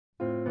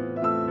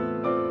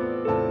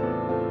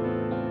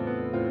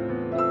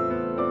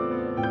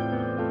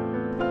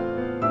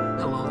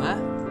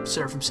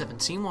From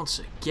 17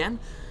 once again,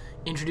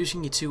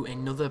 introducing you to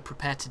another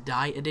Prepare to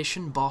Die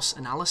edition boss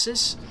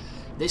analysis.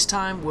 This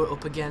time we're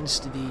up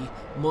against the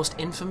most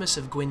infamous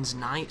of Gwyn's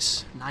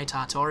knights, Knight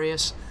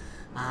Artorias,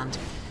 and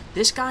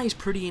this guy is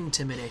pretty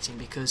intimidating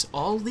because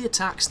all the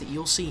attacks that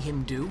you'll see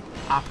him do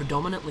are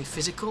predominantly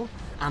physical,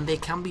 and they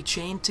can be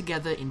chained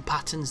together in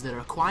patterns that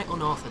are quite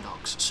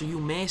unorthodox, so you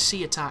may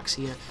see attacks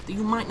here that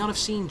you might not have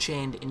seen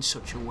chained in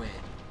such a way.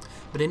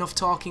 But enough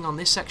talking on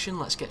this section,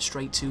 let's get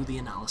straight to the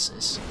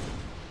analysis.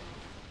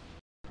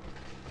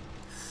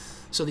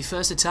 So the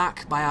first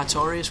attack by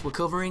Artorias we're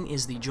covering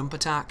is the jump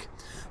attack.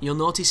 You'll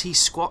notice he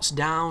squats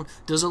down,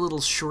 does a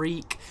little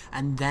shriek,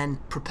 and then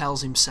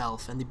propels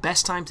himself. And the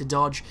best time to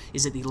dodge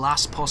is at the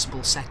last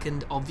possible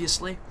second,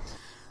 obviously.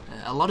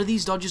 A lot of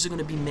these dodges are going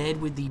to be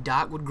made with the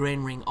Darkwood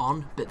Grain Ring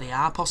on, but they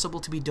are possible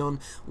to be done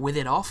with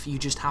it off. You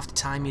just have to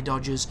time your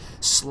dodges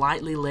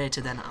slightly later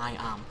than I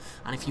am.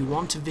 And if you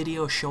want a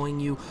video showing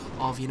you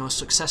of, a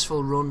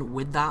successful run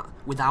with that,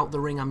 without the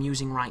ring I'm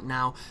using right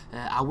now,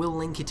 I will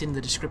link it in the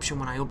description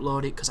when I upload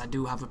it, because I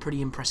do have a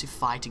pretty impressive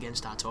fight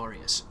against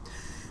Artorias.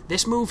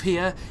 This move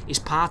here is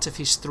part of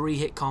his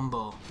 3-hit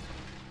combo.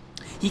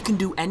 He can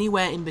do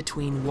anywhere in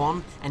between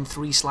 1 and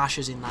 3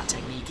 slashes in that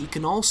technique. He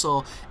can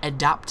also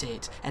adapt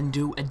it and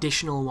do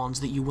additional ones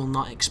that you will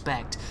not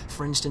expect.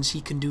 For instance,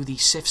 he can do the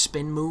Sif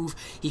Spin move,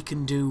 he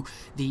can do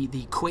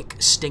the quick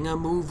Stinger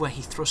move where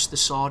he thrusts the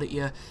sword at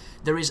you.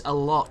 There is a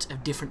lot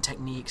of different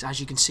techniques, as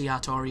you can see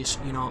Artorias,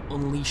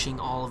 unleashing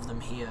all of them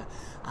here.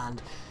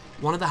 And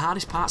one of the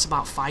hardest parts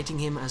about fighting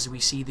him, as we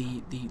see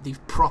the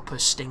proper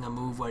Stinger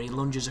move where he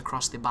lunges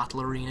across the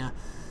battle arena,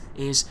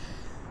 is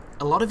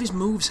a lot of his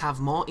moves have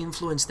more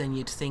influence than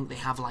you'd think. They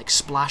have like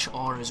splash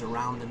auras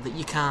around them that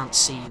you can't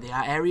see. They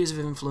are areas of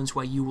influence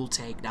where you will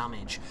take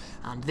damage.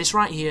 And this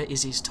right here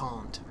is his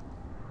taunt.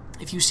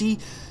 If you see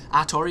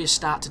Artorias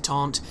start to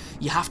taunt,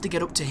 you have to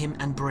get up to him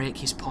and break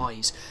his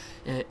poise.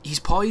 His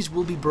poise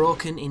will be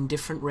broken in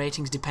different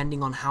ratings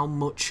depending on how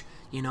much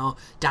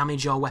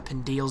damage your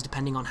weapon deals,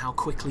 depending on how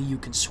quickly you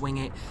can swing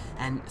it,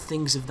 and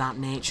things of that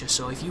nature.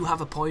 So if you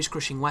have a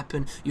poise-crushing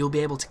weapon, you'll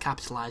be able to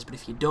capitalize, but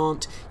if you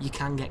don't, you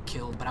can get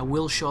killed. But I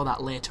will show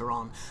that later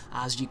on.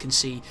 As you can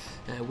see,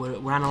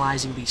 we're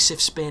analyzing the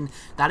Sif Spin.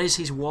 That is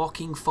his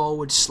walking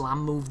forward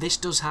slam move. This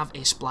does have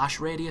a splash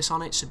radius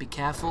on it, so be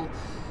careful.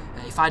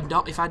 If I'd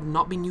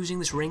not been using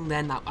this ring,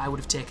 then I would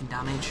have taken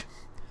damage.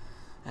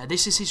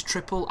 This is his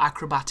triple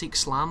acrobatic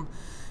slam.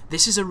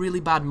 This is a really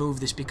bad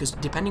move, because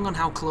depending on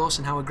how close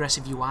and how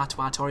aggressive you are to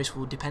Artorias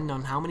will depend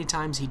on how many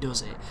times he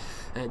does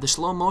it. The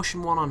slow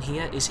motion one on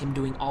here is him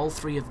doing all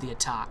 3 of the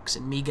attacks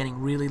and me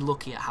getting really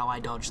lucky at how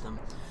I dodge them.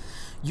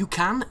 You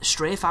can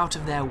strafe out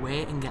of their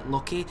way and get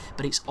lucky,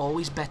 but it's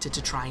always better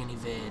to try and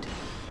evade.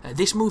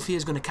 This move here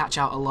is going to catch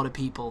out a lot of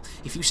people.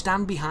 If you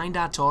stand behind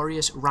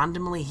Artorias,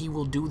 randomly he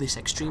will do this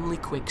extremely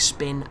quick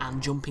spin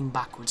and jumping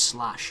backwards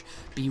slash.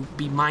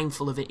 Be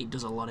mindful of it, it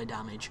does a lot of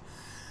damage.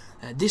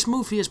 This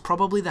move here is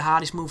probably the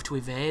hardest move to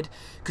evade,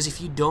 because if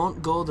you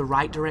don't go the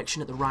right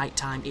direction at the right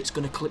time, it's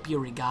going to clip you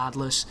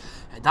regardless.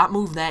 That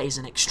move there is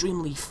an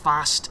extremely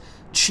fast,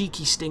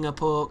 cheeky stinger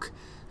poke.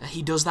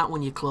 He does that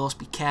when you're close,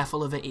 be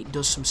careful of it, it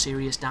does some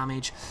serious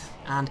damage.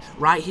 And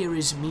right here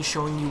is me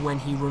showing you when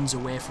he runs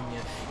away from you.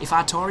 If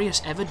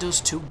Artorias ever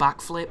does 2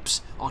 backflips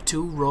or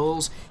 2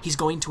 rolls, he's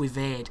going to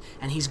evade,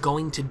 and he's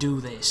going to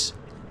do this.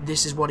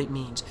 This is what it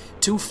means.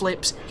 2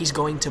 flips, he's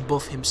going to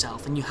buff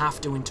himself, and you have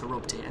to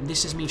interrupt it. And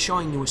this is me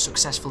showing you a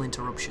successful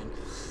interruption.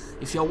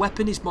 If your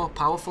weapon is more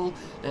powerful,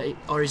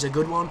 or is a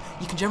good one,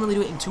 you can generally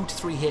do it in 2 to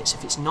 3 hits.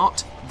 If it's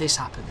not, this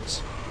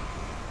happens.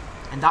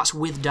 And that's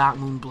with Dark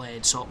Moon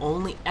Blade, so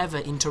only ever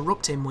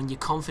interrupt him when you're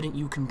confident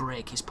you can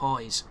break his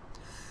poise.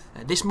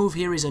 This move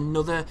here is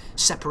another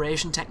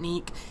separation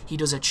technique. He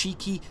does a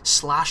cheeky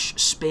slash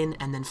spin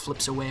and then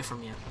flips away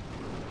from you.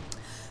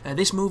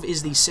 This move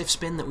is the Sif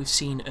Spin that we've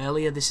seen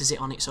earlier. This is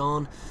it on its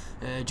own.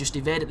 Just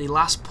evade at the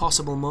last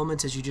possible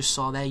moment, as you just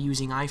saw there,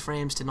 using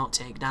iframes to not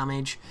take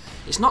damage.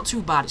 It's not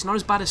too bad. It's not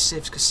as bad as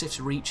Sif's, because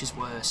Sif's reach is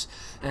worse.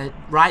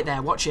 Right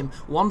there, watch him.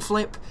 1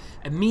 flip.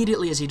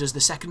 Immediately as he does the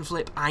 2nd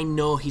flip, I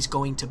know he's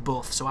going to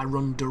buff, so I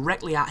run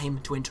directly at him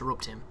to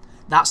interrupt him.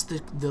 That's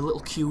the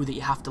little cue that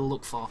you have to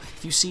look for.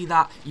 If you see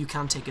that, you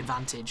can take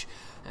advantage.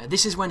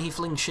 This is when he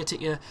flings shit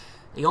at you.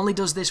 He only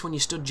does this when you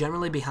stood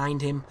generally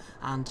behind him,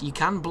 and you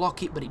can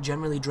block it, but it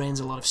generally drains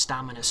a lot of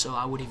stamina, so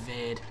I would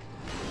evade.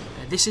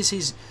 This is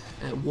his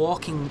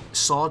walking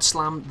sword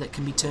slam that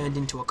can be turned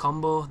into a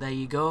combo. There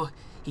you go.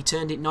 He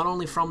turned it not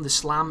only from the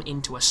slam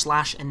into a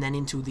slash and then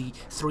into the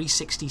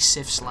 360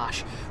 Sif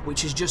slash,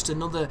 which is just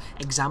another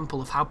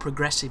example of how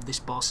progressive this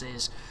boss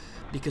is.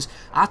 Because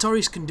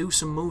Artorias can do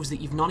some moves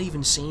that you've not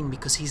even seen,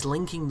 because he's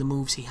linking the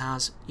moves he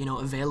has,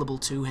 available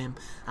to him.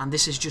 And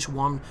this is just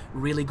one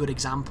really good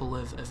example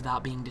of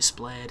that being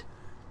displayed.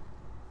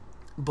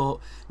 But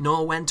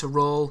know when to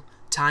roll,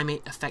 time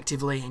it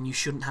effectively, and you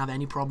shouldn't have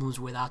any problems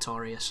with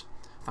Artorias.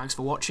 Thanks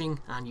for watching,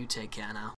 and you take care now.